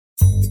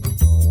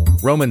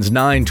Romans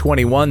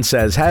 9:21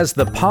 says, "Has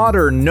the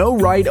potter no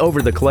right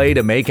over the clay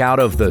to make out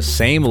of the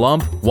same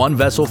lump one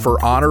vessel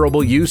for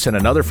honorable use and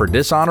another for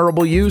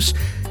dishonorable use?"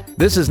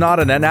 This is not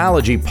an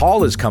analogy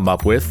Paul has come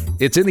up with.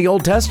 It's in the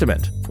Old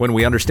Testament when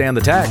we understand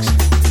the text.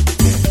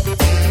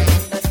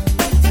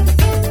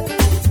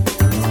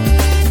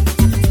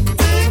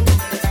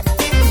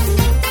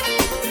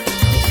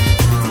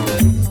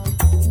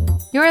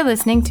 You're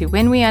listening to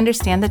When We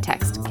Understand the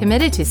Text,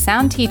 committed to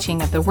sound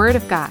teaching of the Word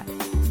of God.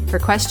 For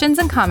questions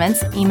and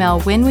comments,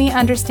 email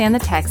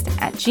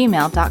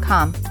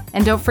whenweunderstandthetext@gmail.com.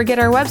 And don't forget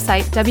our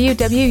website,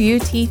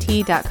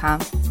 www.utt.com.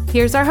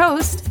 Here's our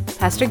host,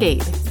 Pastor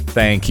Gabe.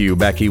 Thank you,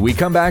 Becky. We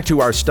come back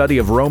to our study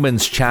of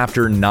Romans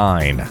chapter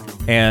 9.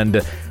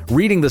 And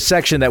reading the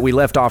section that we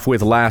left off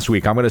with last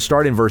week, I'm going to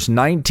start in verse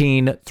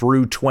 19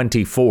 through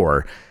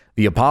 24.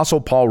 The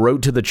Apostle Paul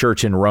wrote to the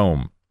church in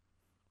Rome,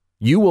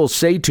 "You will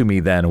say to me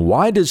then,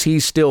 why does he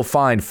still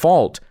find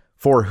fault?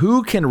 For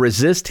who can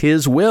resist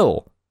his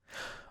will?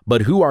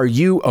 But who are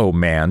you, O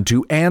man,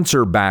 to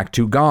answer back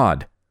to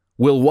God?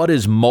 Will what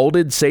is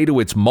molded say to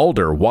its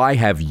molder, why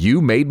have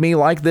you made me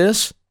like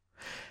this?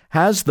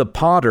 Has the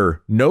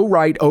potter no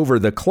right over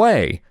the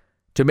clay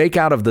to make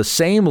out of the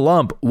same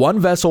lump one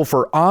vessel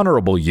for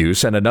honorable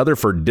use and another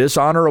for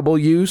dishonorable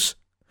use?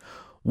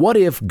 What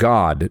if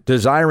God,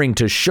 desiring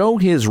to show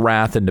his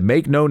wrath and to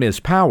make known his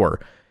power,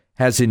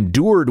 has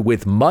endured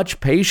with much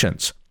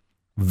patience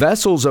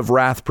vessels of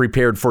wrath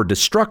prepared for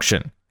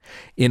destruction,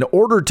 in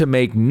order to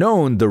make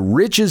known the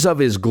riches of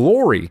his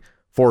glory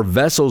for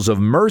vessels of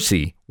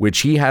mercy, which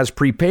he has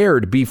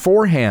prepared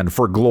beforehand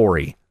for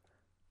glory?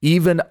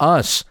 Even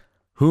us,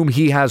 whom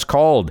he has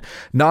called,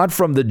 not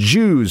from the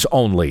Jews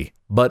only,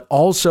 but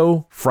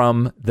also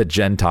from the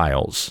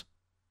Gentiles."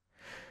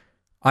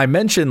 I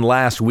mentioned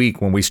last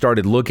week when we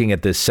started looking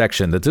at this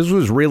section that this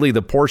was really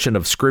the portion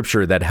of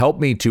Scripture that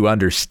helped me to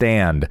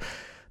understand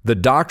the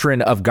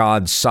doctrine of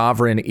God's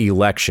sovereign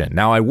election.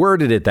 Now, I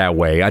worded it that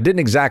way. I didn't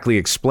exactly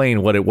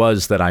explain what it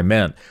was that I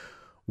meant.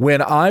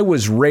 When I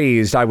was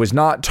raised, I was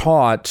not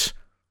taught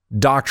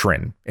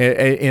doctrine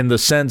in the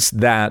sense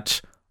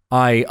that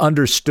I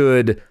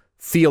understood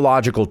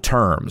theological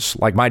terms.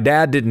 Like my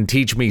dad didn't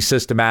teach me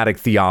systematic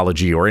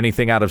theology or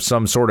anything out of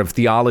some sort of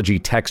theology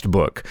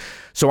textbook.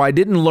 So I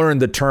didn't learn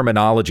the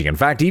terminology. In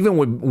fact,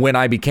 even when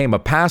I became a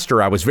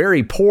pastor, I was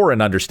very poor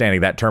in understanding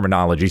that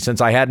terminology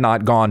since I had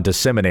not gone to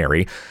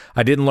seminary.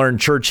 I didn't learn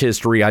church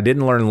history. I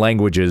didn't learn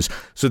languages.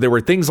 So there were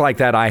things like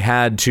that I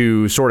had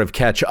to sort of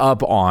catch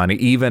up on,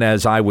 even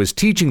as I was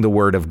teaching the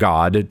Word of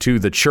God to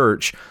the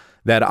church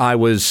that I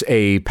was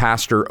a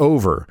pastor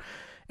over.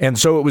 And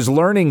so it was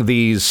learning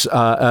these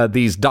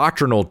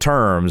doctrinal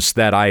terms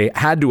that I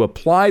had to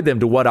apply them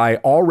to what I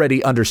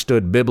already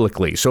understood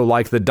biblically. So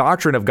like the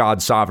doctrine of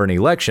God's sovereign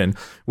election,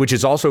 which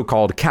is also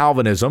called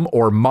Calvinism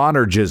or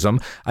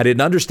monergism. I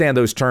didn't understand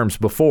those terms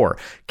before.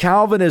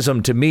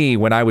 Calvinism, to me,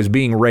 when I was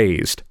being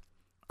raised,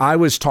 I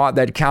was taught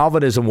that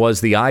Calvinism was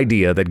the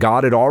idea that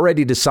God had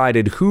already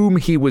decided whom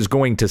he was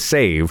going to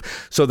save,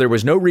 so there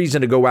was no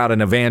reason to go out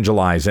and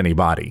evangelize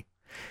anybody.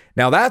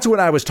 Now, that's what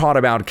I was taught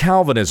about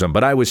Calvinism,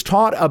 but I was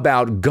taught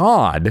about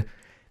God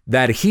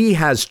that he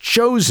has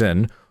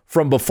chosen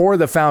from before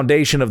the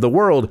foundation of the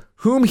world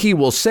whom he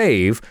will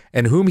save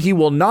and whom he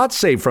will not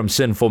save from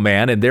sinful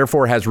man and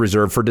therefore has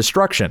reserved for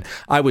destruction.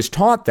 I was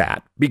taught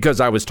that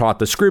because I was taught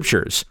the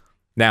scriptures.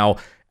 Now,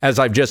 as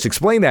I've just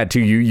explained that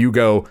to you, you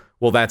go,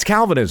 well, that's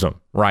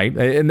Calvinism, right?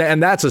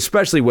 And that's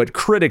especially what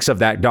critics of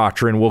that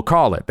doctrine will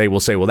call it. They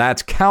will say, well,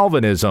 that's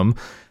Calvinism.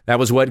 That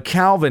was what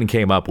Calvin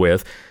came up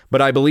with.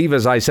 But I believe,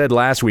 as I said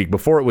last week,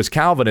 before it was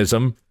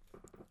Calvinism,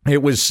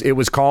 it was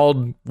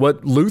called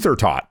what Luther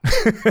taught.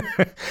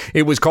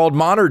 It was called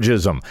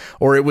monergism,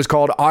 or it was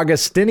called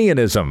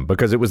Augustinianism,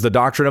 because it was the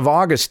doctrine of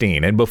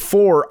Augustine. And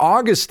before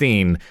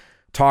Augustine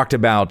talked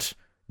about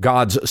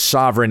God's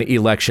sovereign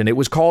election, it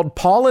was called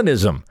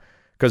Paulinism,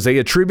 because they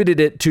attributed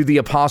it to the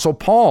Apostle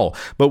Paul.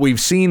 But we've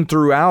seen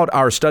throughout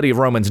our study of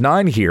Romans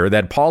 9 here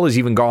that Paul has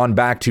even gone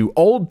back to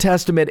Old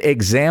Testament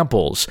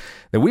examples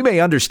that we may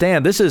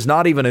understand this is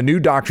not even a new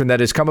doctrine that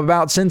has come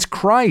about since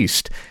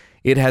Christ.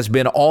 It has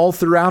been all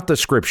throughout the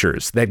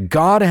scriptures that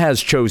God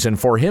has chosen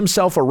for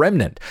himself a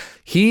remnant.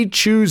 He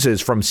chooses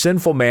from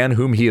sinful man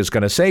whom he is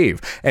going to save.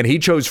 And he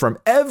chose from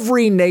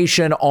every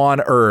nation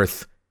on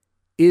earth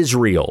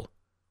Israel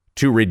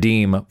to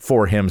redeem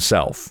for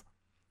himself.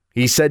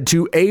 He said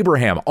to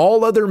Abraham,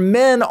 all other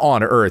men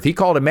on earth, he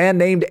called a man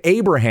named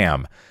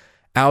Abraham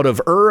out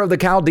of Ur of the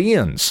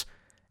Chaldeans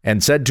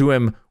and said to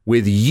him,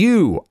 with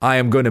you, I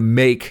am going to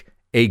make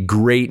a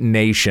great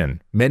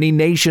nation. Many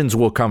nations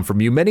will come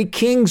from you. Many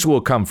kings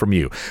will come from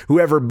you.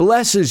 Whoever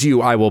blesses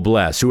you, I will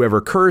bless.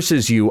 Whoever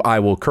curses you, I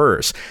will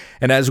curse.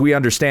 And as we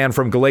understand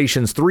from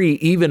Galatians 3,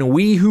 even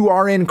we who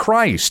are in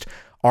Christ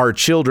are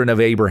children of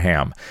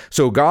Abraham.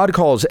 So God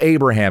calls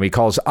Abraham, he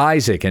calls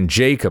Isaac and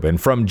Jacob,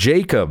 and from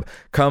Jacob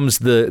comes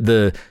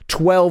the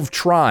 12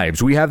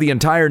 tribes. We have the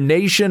entire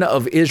nation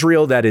of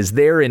Israel that is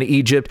there in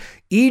Egypt.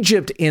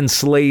 Egypt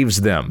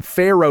enslaves them.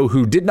 Pharaoh,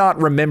 who did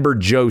not remember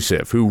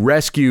Joseph, who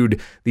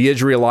rescued the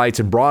Israelites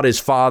and brought his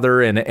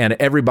father and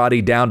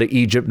everybody down to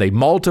Egypt. They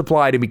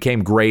multiplied and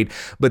became great.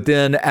 But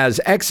then as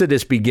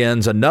Exodus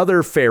begins,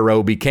 another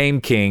Pharaoh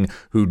became king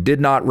who did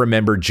not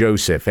remember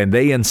Joseph, and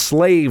they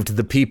enslaved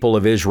the people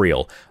of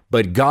Israel.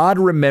 But God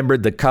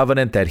remembered the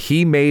covenant that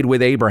he made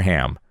with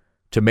Abraham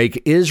to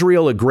make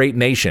Israel a great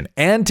nation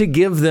and to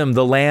give them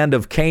the land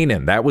of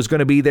Canaan. That was going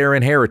to be their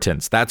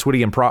inheritance. That's what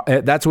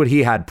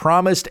he had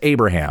promised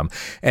Abraham.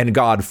 And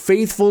God,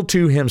 faithful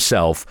to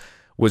himself,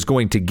 was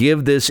going to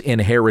give this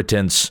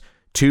inheritance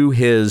to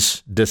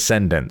his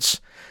descendants.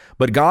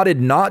 But God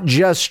had not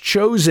just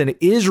chosen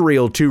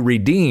Israel to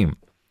redeem.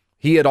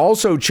 He had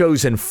also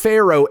chosen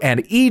Pharaoh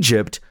and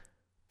Egypt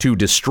to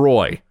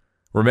destroy.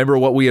 Remember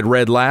what we had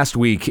read last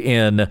week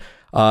in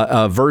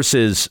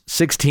verses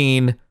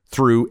 16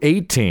 through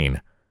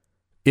 18.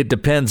 It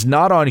depends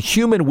not on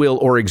human will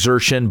or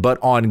exertion, but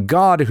on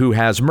God who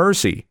has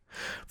mercy.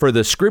 For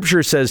the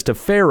scripture says to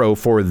Pharaoh,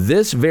 "For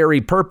this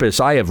very purpose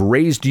I have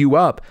raised you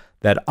up,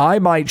 that I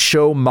might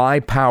show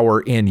my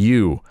power in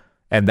you,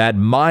 and that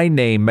my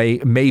name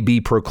may be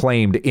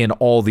proclaimed in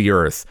all the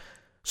earth.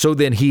 So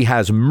then he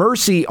has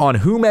mercy on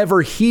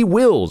whomever he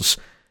wills,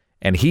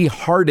 and he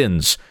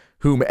hardens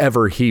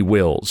whomever he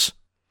wills."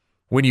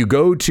 When you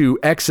go to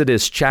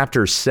Exodus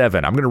chapter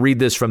 7, I'm going to read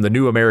this from the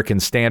New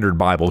American Standard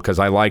Bible because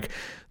I like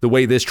the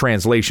way this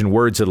translation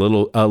words it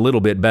a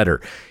little bit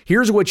better.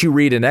 Here's what you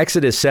read in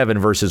Exodus 7,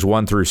 verses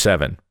 1 through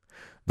 7.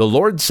 "The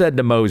Lord said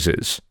to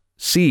Moses,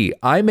 'See,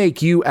 I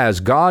make you as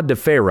God to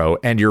Pharaoh,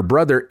 and your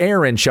brother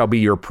Aaron shall be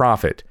your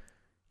prophet.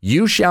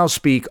 You shall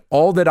speak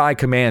all that I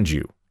command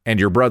you,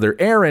 and your brother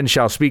Aaron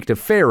shall speak to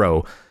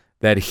Pharaoh,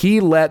 that he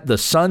let the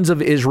sons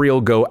of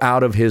Israel go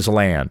out of his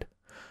land.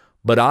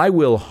 But I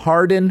will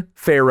harden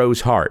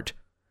Pharaoh's heart,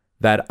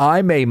 that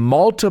I may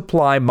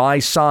multiply my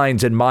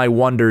signs and my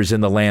wonders in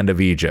the land of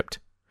Egypt.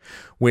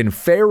 When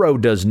Pharaoh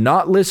does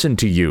not listen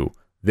to you,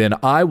 then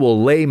I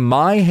will lay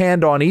my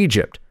hand on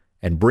Egypt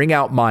and bring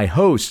out my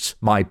hosts,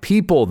 my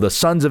people, the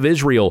sons of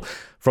Israel,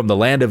 from the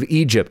land of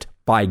Egypt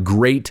by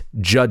great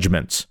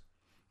judgments.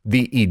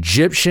 The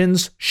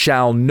Egyptians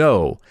shall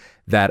know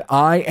that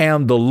I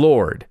am the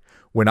Lord,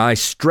 when I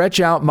stretch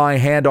out my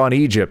hand on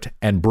Egypt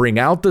and bring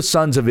out the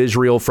sons of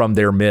Israel from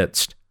their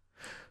midst.'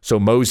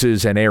 So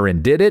Moses and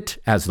Aaron did it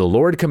as the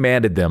Lord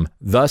commanded them.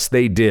 Thus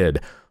they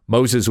did.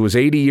 Moses was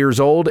 80 years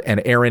old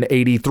and Aaron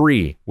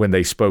 83 when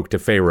they spoke to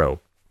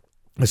Pharaoh."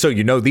 So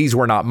you know these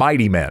were not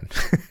mighty men.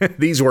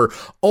 These were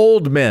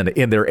old men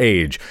in their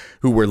age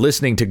who were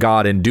listening to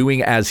God and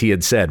doing as he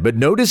had said. But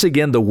notice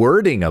again the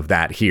wording of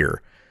that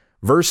here.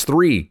 Verse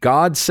 3,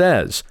 God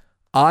says,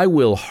 "I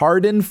will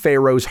harden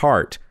Pharaoh's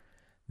heart,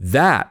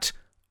 that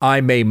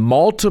I may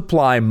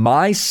multiply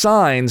my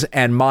signs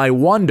and my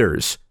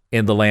wonders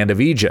in the land of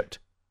Egypt."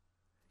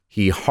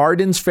 He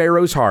hardens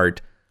Pharaoh's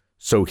heart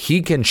so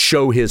he can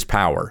show his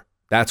power.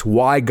 That's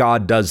why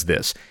God does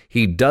this.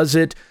 He does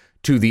it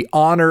to the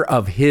honor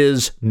of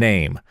his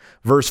name.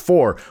 Verse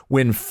 4,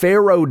 "When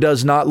Pharaoh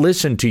does not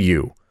listen to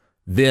you,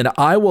 then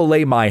I will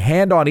lay my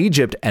hand on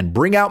Egypt and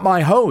bring out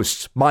my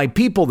hosts, my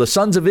people, the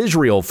sons of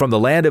Israel, from the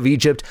land of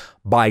Egypt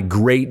by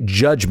great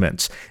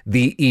judgments.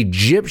 The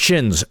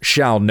Egyptians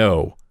shall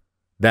know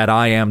that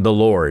I am the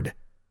Lord,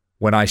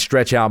 when I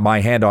stretch out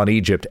my hand on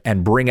Egypt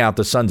and bring out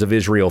the sons of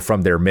Israel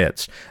from their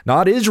midst."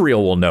 Not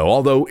Israel will know,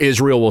 although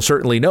Israel will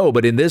certainly know.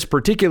 But in this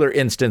particular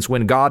instance,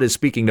 when God is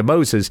speaking to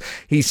Moses,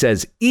 he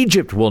says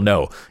Egypt will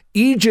know.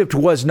 Egypt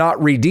was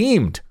not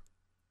redeemed.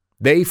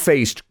 They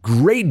faced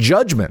great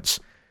judgments.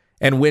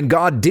 And when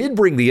God did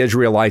bring the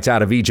Israelites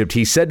out of Egypt,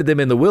 he said to them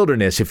in the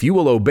wilderness, "If you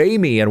will obey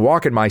me and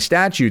walk in my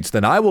statutes,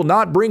 then I will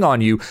not bring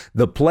on you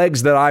the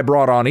plagues that I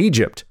brought on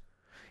Egypt."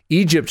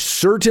 Egypt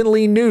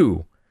certainly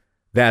knew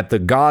that the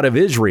God of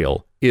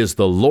Israel is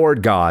the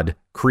Lord God,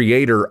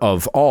 creator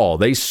of all.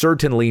 They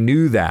certainly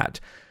knew that.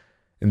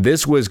 And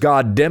this was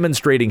God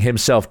demonstrating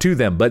himself to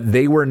them, but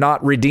they were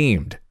not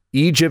redeemed.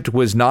 Egypt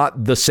was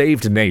not the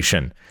saved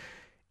nation.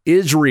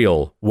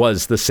 Israel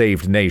was the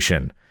saved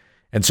nation.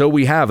 And so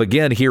we have,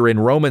 again, here in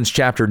Romans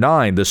chapter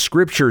 9, the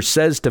scripture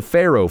says to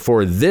Pharaoh,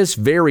 "For this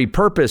very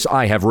purpose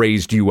I have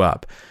raised you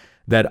up,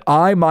 that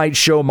I might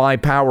show my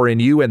power in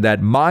you, and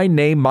that my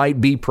name might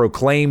be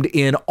proclaimed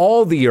in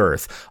all the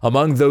earth,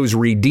 among those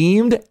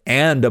redeemed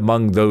and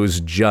among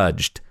those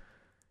judged."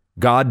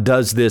 God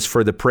does this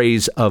for the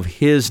praise of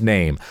his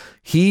name.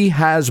 He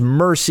has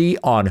mercy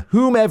on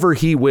whomever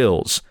he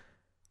wills,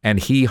 and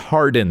he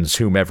hardens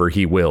whomever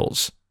he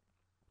wills.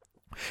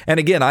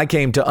 And again, I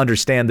came to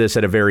understand this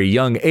at a very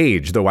young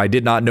age, though I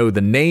did not know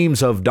the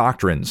names of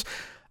doctrines.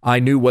 I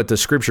knew what the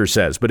scripture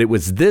says, but it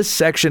was this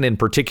section in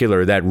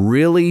particular that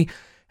really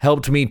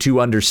helped me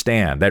to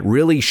understand, that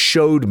really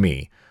showed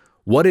me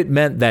what it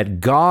meant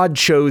that God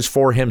chose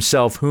for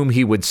himself whom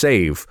he would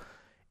save,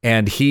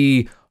 and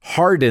he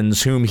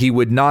hardens whom he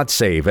would not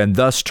save, and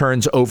thus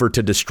turns over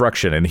to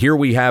destruction. And here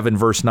we have in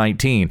verse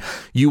 19,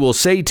 "You will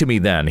say to me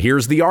then,"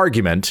 here's the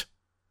argument,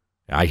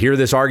 I hear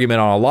this argument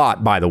on a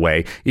lot, by the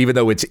way, even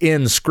though it's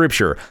in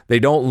Scripture. They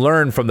don't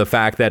learn from the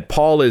fact that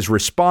Paul is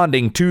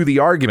responding to the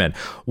argument.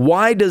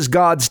 Why does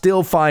God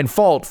still find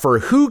fault for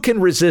who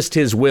can resist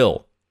his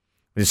will?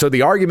 And so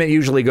the argument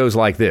usually goes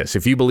like this.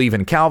 If you believe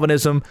in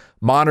Calvinism,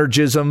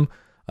 monergism,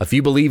 if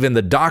you believe in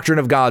the doctrine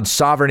of God's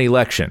sovereign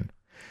election,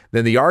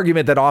 then the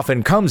argument that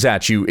often comes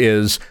at you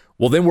is,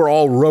 well, then we're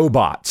all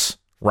robots,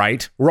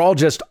 right? We're all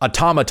just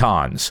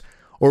automatons.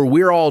 Or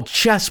we're all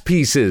chess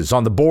pieces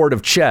on the board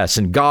of chess,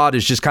 and God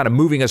is just kind of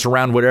moving us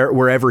around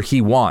wherever he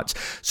wants.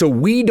 So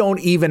we don't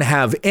even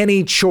have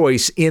any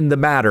choice in the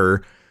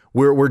matter.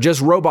 We're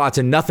just robots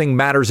and nothing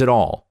matters at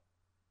all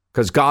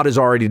because God has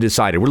already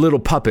decided. We're little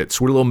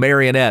puppets. We're little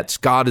marionettes.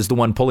 God is the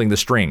one pulling the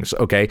strings,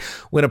 okay?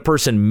 When a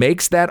person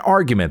makes that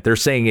argument, they're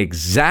saying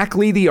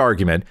exactly the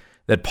argument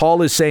that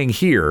Paul is saying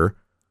here,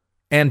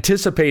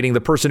 anticipating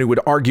the person who would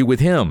argue with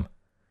him.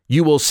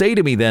 You will say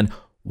to me then,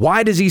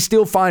 why does he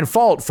still find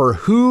fault for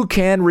who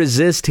can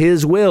resist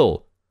his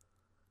will?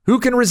 Who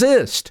can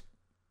resist?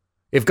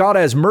 If God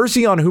has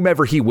mercy on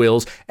whomever he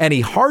wills and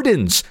he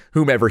hardens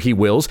whomever he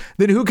wills,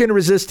 then who can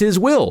resist his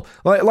will?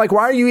 Like,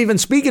 why are you even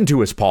speaking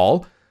to us,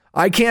 Paul?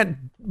 I can't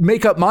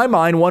make up my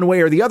mind one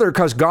way or the other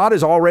because God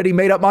has already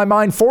made up my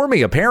mind for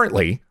me,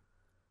 apparently.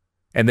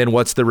 And then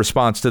what's the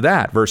response to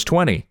that? Verse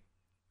 20.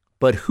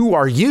 But who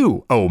are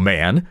you, O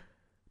man,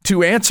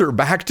 to answer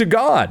back to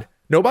God?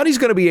 Nobody's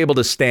going to be able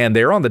to stand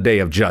there on the day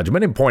of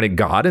judgment and point at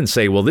God and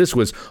say, well, this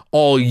was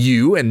all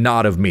you and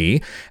not of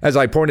me. As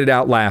I pointed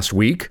out last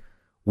week,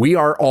 we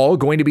are all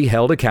going to be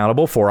held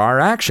accountable for our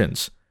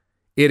actions.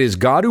 It is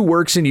God who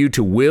works in you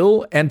to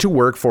will and to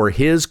work for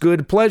his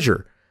good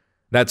pleasure.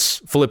 That's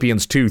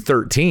Philippians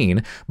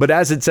 2:13. But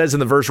as it says in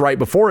the verse right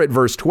before it,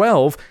 verse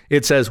 12,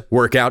 it says,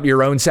 work out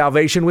your own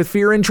salvation with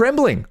fear and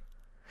trembling.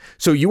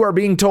 So you are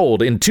being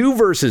told in 2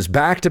 verses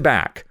back to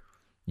back,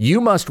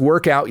 you must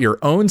work out your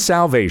own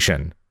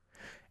salvation,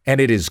 and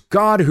it is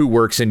God who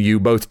works in you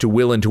both to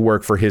will and to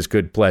work for his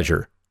good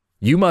pleasure.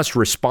 You must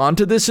respond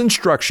to this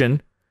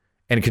instruction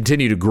and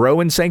continue to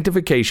grow in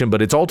sanctification,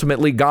 but it's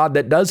ultimately God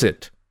that does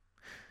it.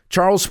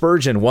 Charles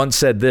Spurgeon once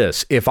said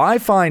this, if I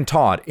find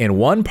taught in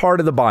one part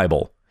of the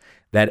Bible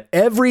that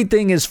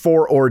everything is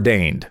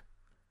foreordained,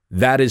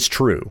 that is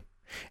true.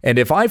 And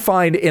if I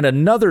find in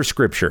another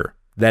scripture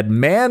that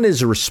man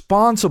is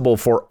responsible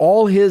for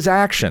all his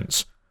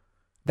actions,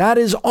 that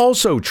is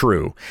also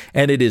true,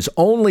 and it is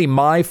only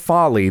my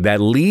folly that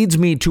leads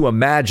me to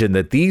imagine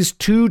that these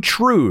two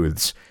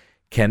truths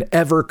can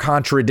ever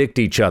contradict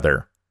each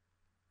other.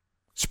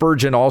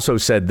 Spurgeon also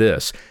said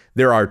this,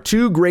 there are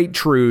 2 great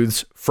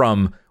truths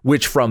from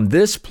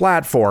this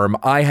platform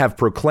I have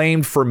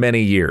proclaimed for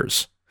many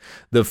years.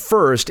 The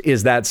first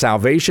is that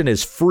salvation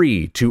is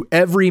free to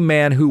every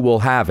man who will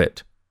have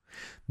it.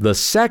 The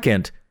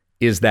second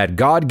is that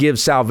God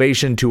gives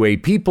salvation to a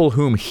people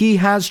whom he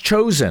has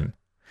chosen.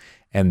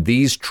 And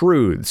these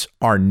truths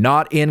are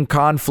not in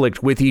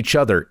conflict with each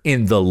other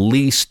in the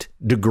least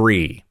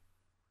degree.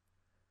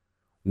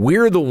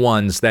 We're the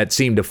ones that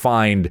seem to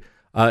find,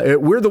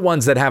 we're the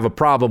ones that have a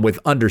problem with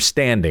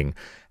understanding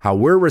how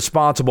we're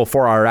responsible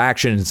for our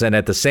actions, and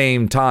at the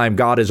same time,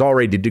 God has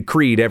already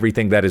decreed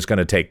everything that is going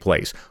to take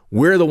place.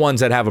 We're the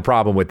ones that have a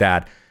problem with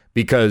that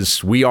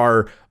because we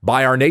are,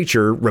 by our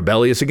nature,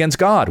 rebellious against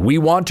God. We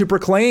want to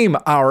proclaim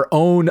our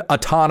own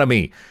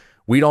autonomy.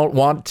 We don't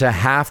want to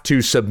have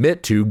to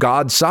submit to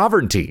God's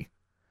sovereignty.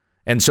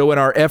 And so in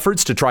our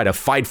efforts to try to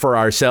fight for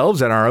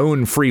ourselves and our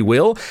own free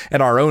will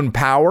and our own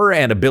power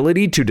and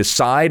ability to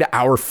decide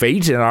our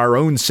fate in our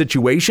own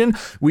situation,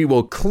 we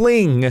will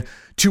cling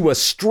to a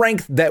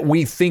strength that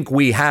we think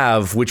we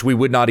have, which we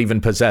would not even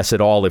possess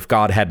at all if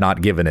God had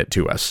not given it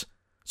to us.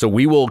 So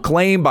we will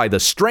claim by the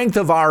strength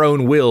of our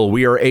own will,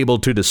 we are able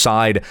to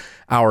decide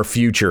our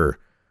future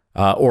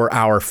or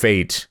our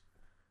fate.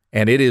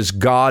 And it is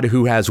God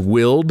who has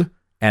willed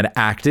and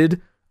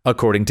acted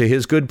according to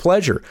his good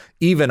pleasure,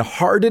 even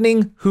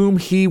hardening whom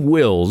he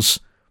wills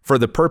for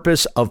the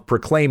purpose of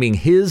proclaiming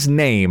his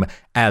name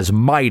as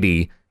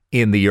mighty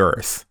in the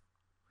earth.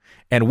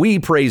 And we,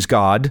 praise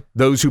God,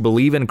 those who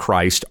believe in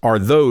Christ are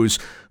those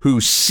who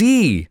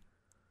see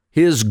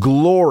his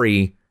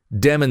glory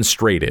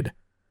demonstrated,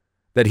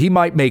 that he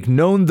might make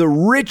known the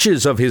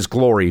riches of his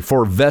glory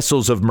for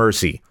vessels of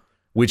mercy,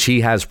 which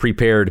he has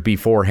prepared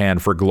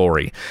beforehand for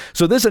glory.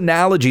 So this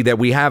analogy that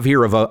we have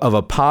here of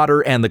a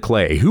potter and the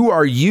clay, who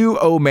are you,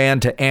 O man,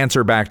 to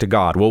answer back to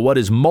God? Well, what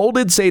is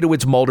molded say to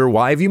its molder,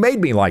 why have you made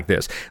me like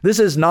this? This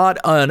is not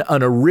an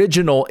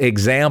original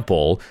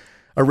example,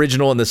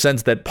 original in the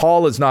sense that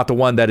Paul is not the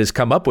one that has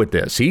come up with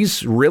this.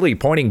 He's really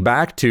pointing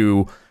back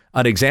to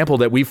an example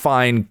that we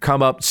find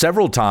come up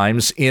several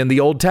times in the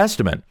Old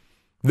Testament.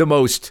 The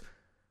most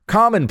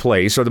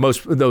commonplace, or the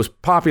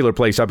most popular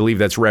place I believe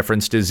that's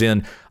referenced, is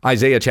in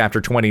Isaiah chapter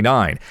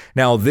 29.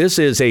 Now, this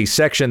is a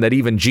section that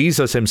even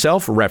Jesus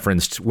himself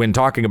referenced when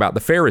talking about the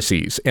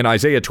Pharisees. In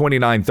Isaiah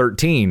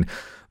 29:13,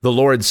 the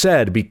Lord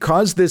said,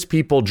 because this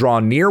people draw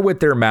near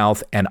with their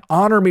mouth and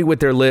honor me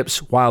with their lips,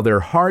 while their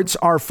hearts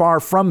are far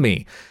from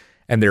me,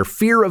 and their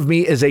fear of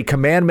me is a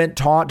commandment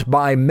taught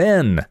by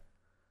men.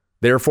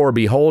 Therefore,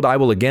 behold, I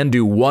will again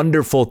do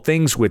wonderful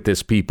things with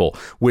this people,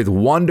 with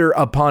wonder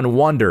upon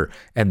wonder,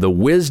 and the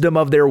wisdom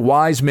of their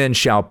wise men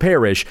shall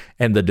perish,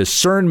 and the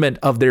discernment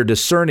of their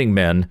discerning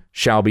men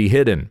shall be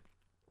hidden.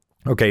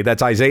 Okay,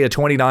 that's Isaiah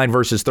 29,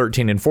 verses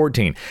 13 and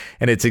 14.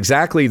 And it's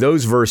exactly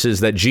those verses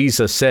that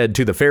Jesus said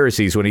to the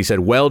Pharisees when he said,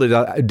 well,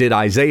 did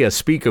Isaiah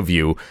speak of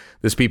you?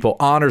 This people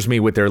honors me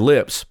with their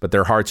lips, but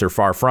their hearts are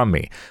far from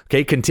me.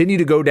 Okay, continue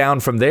to go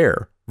down from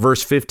there.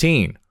 Verse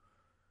 15.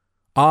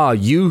 Ah,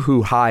 you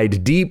who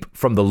hide deep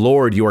from the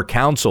Lord your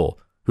counsel,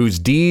 whose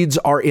deeds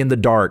are in the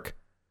dark,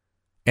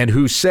 and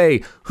who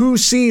say, who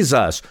sees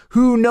us?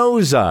 Who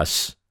knows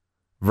us?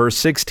 Verse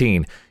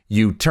 16,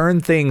 you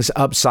turn things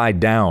upside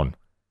down.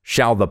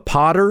 Shall the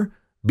potter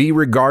be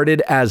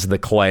regarded as the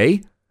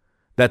clay,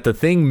 that the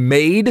thing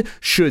made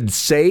should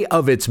say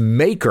of its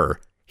maker,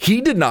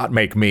 he did not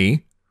make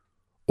me,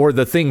 or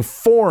the thing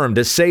formed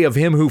to say of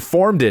him who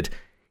formed it,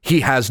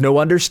 he has no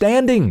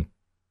understanding?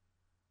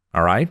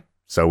 All right.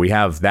 So we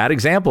have that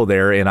example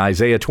there in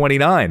Isaiah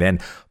 29,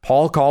 and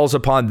Paul calls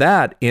upon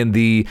that in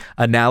the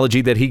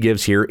analogy that he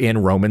gives here in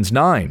Romans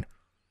 9.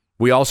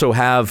 We also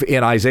have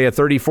in Isaiah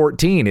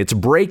 30:14, its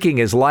breaking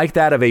is like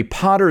that of a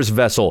potter's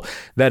vessel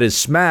that is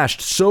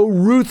smashed so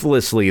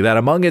ruthlessly that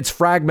among its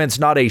fragments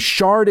not a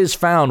shard is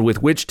found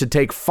with which to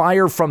take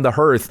fire from the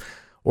hearth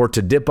or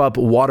to dip up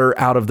water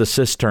out of the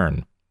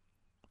cistern.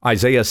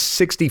 Isaiah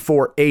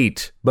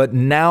 64:8, but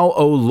now,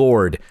 O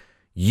Lord,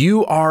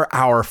 you are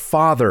our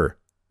Father.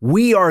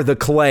 We are the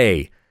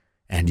clay,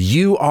 and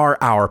you are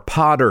our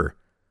potter,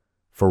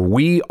 for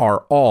we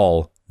are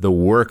all the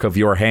work of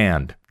your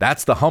hand.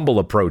 That's the humble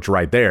approach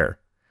right there.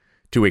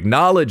 To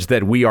acknowledge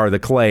that we are the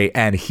clay,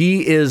 and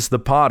he is the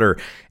potter,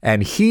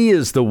 and he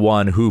is the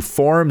one who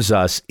forms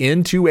us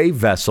into a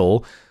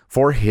vessel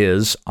for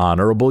his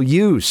honorable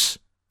use.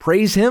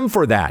 Praise him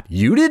for that.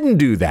 You didn't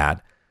do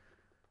that.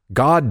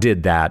 God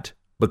did that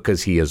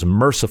because he is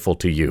merciful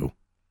to you.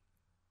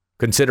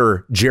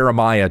 Consider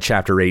Jeremiah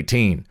chapter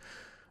 18.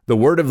 The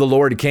word of the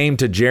Lord came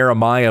to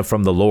Jeremiah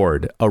from the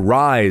Lord.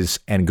 Arise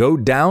and go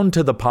down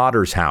to the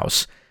potter's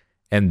house,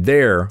 and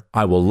there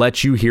I will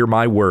let you hear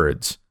my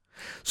words.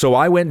 So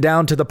I went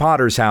down to the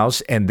potter's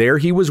house, and there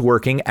he was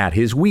working at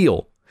his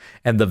wheel.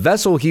 And the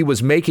vessel he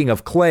was making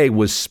of clay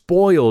was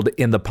spoiled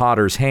in the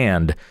potter's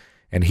hand,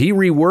 and he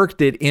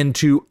reworked it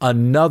into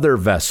another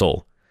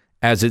vessel,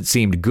 as it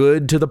seemed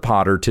good to the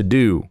potter to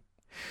do.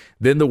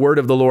 Then the word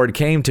of the Lord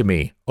came to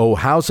me, O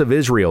house of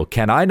Israel,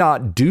 can I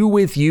not do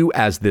with you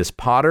as this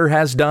potter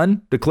has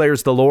done,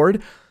 declares the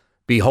Lord?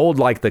 Behold,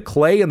 like the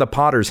clay in the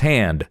potter's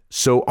hand,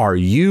 so are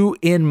you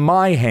in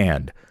my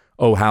hand,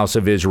 O house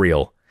of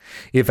Israel.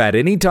 If at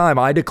any time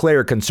I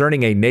declare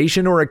concerning a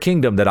nation or a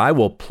kingdom that I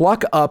will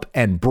pluck up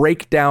and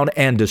break down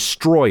and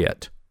destroy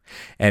it,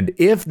 and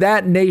if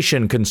that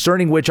nation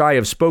concerning which I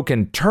have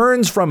spoken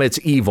turns from its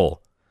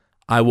evil,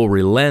 I will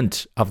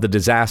relent of the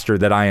disaster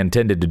that I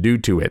intended to do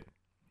to it.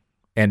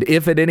 And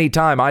if at any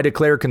time I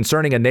declare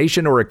concerning a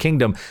nation or a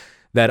kingdom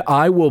that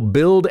I will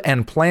build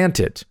and plant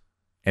it,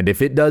 and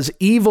if it does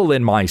evil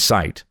in my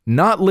sight,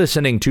 not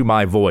listening to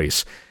my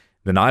voice,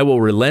 then I will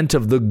relent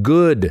of the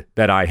good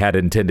that I had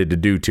intended to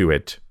do to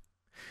it.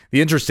 The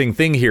interesting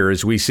thing here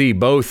is we see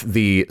both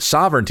the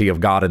sovereignty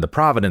of God and the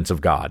providence of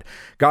God.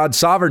 God's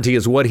sovereignty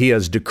is what he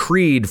has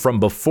decreed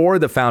from before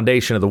the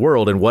foundation of the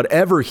world, and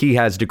whatever he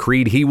has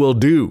decreed, he will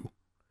do.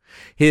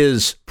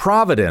 His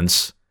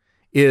providence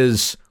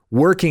is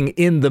working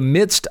in the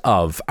midst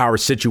of our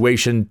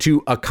situation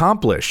to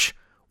accomplish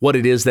what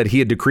it is that he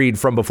had decreed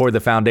from before the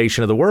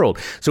foundation of the world.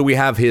 So we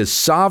have his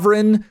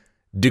sovereign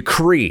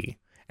decree,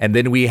 and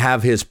then we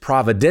have his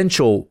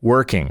providential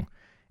working,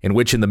 in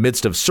which in the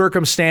midst of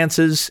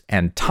circumstances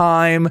and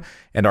time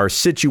and our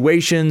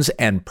situations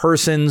and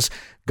persons,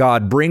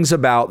 God brings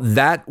about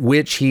that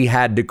which he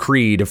had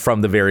decreed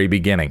from the very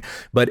beginning.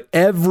 But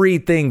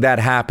everything that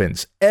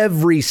happens,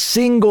 every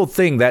single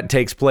thing that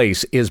takes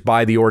place is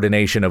by the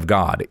ordination of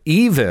God,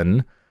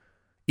 even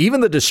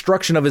the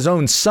destruction of his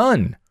own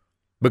son,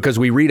 because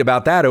we read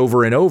about that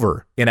over and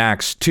over in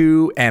Acts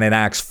 2 and in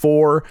Acts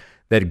 4,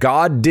 that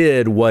God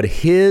did what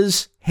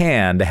his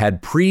hand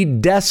had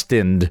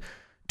predestined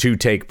to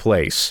take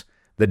place.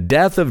 The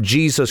death of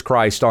Jesus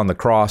Christ on the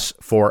cross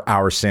for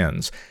our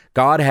sins.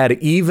 God had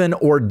even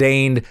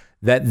ordained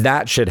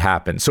that should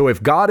happen. So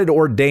if God had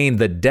ordained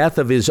the death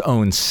of his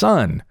own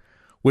son,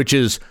 which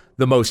is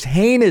the most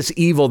heinous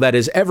evil that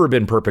has ever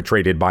been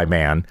perpetrated by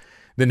man,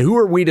 then who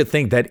are we to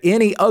think that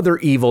any other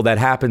evil that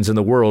happens in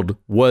the world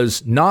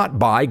was not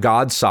by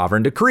God's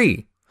sovereign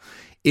decree?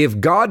 If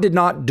God did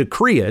not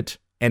decree it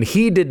and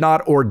he did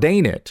not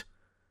ordain it,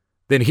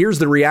 then here's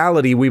the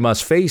reality we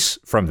must face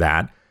from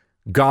that.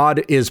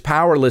 God is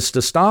powerless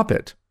to stop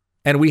it.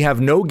 And we have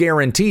no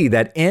guarantee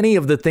that any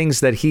of the things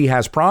that he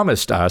has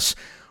promised us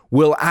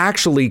will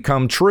actually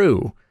come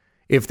true.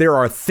 If there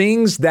are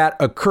things that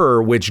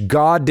occur which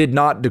God did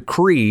not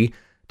decree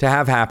to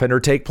have happen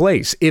or take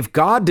place. If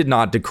God did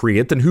not decree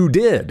it, then who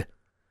did?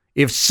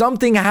 If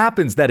something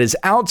happens that is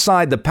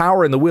outside the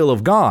power and the will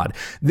of God,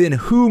 then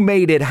who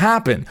made it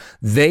happen?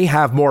 They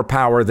have more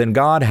power than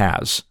God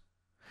has.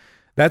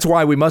 That's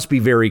why we must be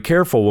very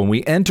careful when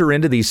we enter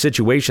into these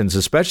situations,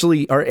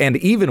 especially and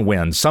even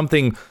when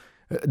something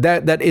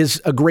that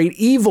is a great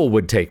evil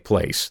would take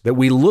place, that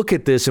we look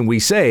at this and we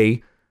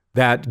say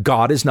that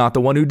God is not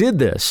the one who did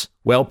this.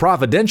 Well,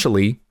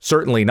 providentially,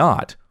 certainly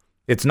not.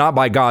 It's not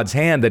by God's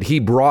hand that he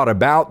brought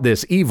about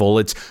this evil.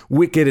 It's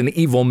wicked and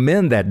evil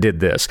men that did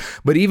this.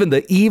 But even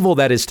the evil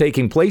that is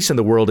taking place in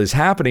the world is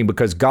happening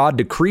because God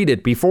decreed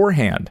it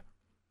beforehand.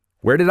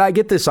 Where did I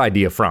get this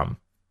idea from?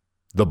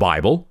 The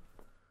Bible.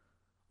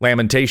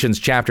 Lamentations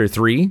chapter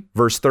 3,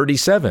 verse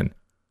 37.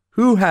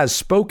 Who has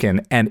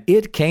spoken, and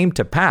it came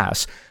to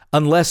pass,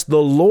 unless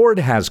the Lord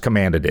has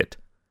commanded it?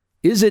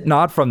 Is it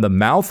not from the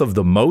mouth of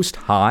the Most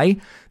High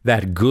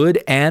that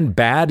good and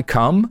bad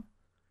come?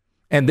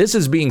 And this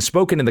is being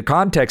spoken in the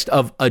context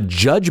of a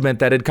judgment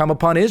that had come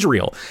upon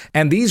Israel.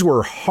 And these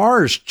were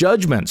harsh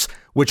judgments,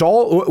 with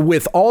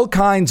all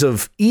kinds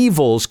of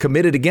evils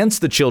committed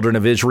against the children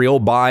of Israel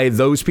by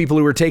those people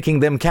who were taking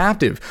them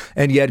captive.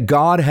 And yet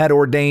God had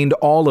ordained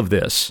all of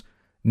this.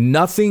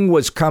 Nothing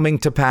was coming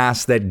to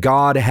pass that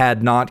God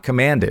had not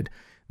commanded,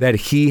 that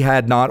he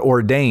had not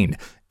ordained.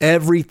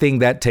 Everything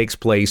that takes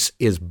place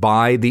is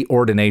by the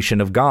ordination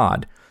of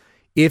God.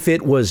 If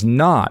it was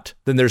not,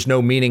 then there's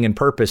no meaning and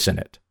purpose in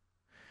it.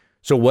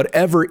 So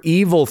whatever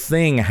evil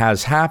thing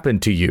has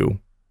happened to you,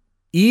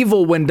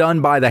 evil when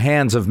done by the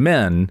hands of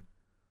men,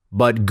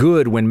 but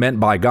good when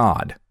meant by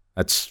God.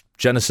 That's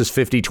Genesis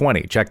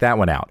 50:20. Check that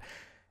one out.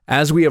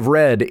 As we have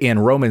read in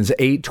Romans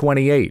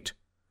 8:28,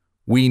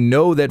 we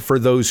know that for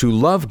those who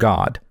love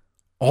God,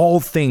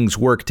 all things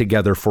work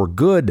together for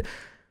good,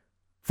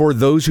 for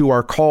those who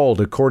are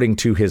called according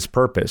to his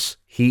purpose.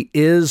 He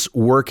is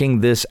working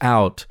this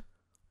out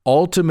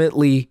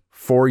ultimately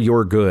for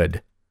your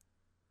good.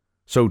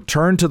 So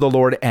turn to the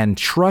Lord and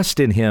trust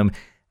in him,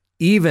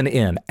 even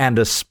in and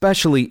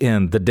especially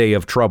in the day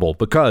of trouble,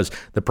 because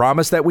the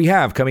promise that we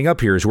have coming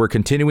up here as we're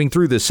continuing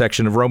through this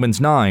section of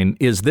Romans 9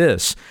 is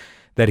this,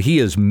 that he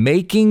is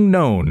making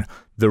known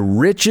the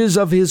riches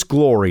of his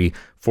glory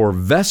for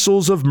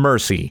vessels of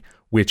mercy,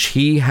 which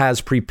he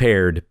has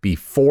prepared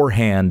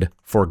beforehand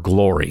for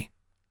glory.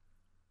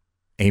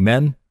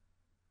 Amen.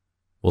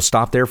 We'll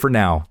stop there for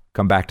now.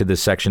 Come back to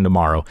this section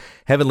tomorrow.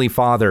 Heavenly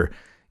Father,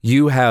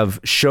 you have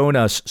shown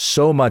us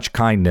so much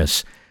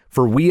kindness,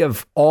 for we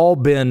have all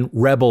been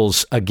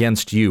rebels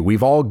against you.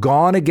 We've all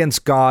gone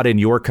against God and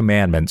your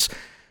commandments.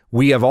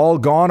 We have all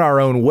gone our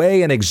own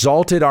way and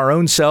exalted our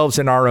own selves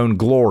in our own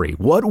glory.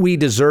 What we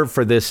deserve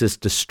for this is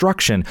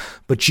destruction,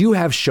 but you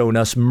have shown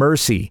us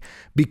mercy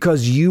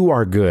because you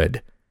are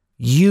good.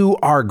 You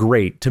are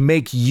great to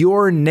make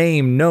your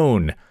name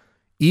known,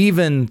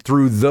 even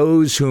through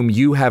those whom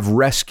you have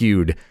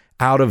rescued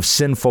out of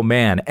sinful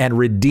man and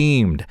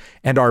redeemed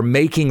and are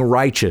making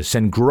righteous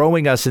and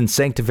growing us in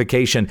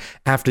sanctification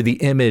after the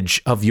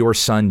image of your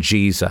Son,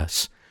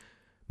 Jesus.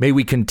 May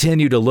we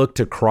continue to look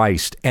to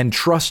Christ and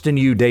trust in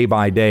you day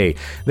by day,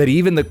 that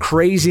even the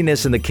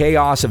craziness and the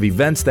chaos of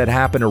events that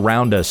happen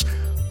around us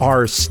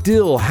are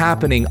still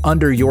happening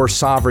under your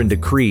sovereign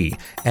decree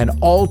and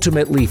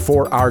ultimately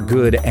for our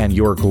good and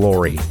your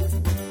glory.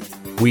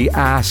 We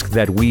ask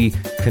that we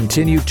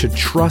continue to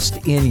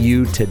trust in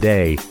you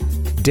today,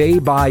 day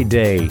by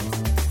day,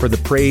 for the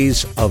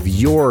praise of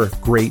your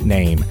great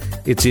name.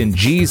 It's in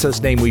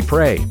Jesus' name we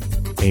pray.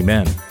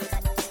 Amen.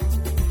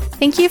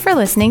 Thank you for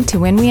listening to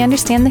When We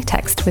Understand the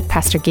Text with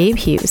Pastor Gabe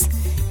Hughes.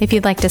 If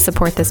you'd like to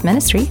support this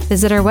ministry,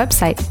 visit our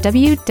website,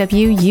 www.utt.com,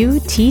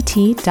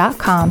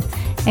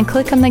 and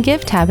click on the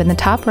Give tab in the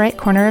top right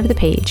corner of the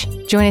page.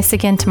 Join us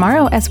again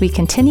tomorrow as we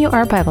continue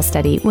our Bible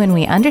study When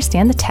We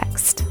Understand the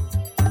Text.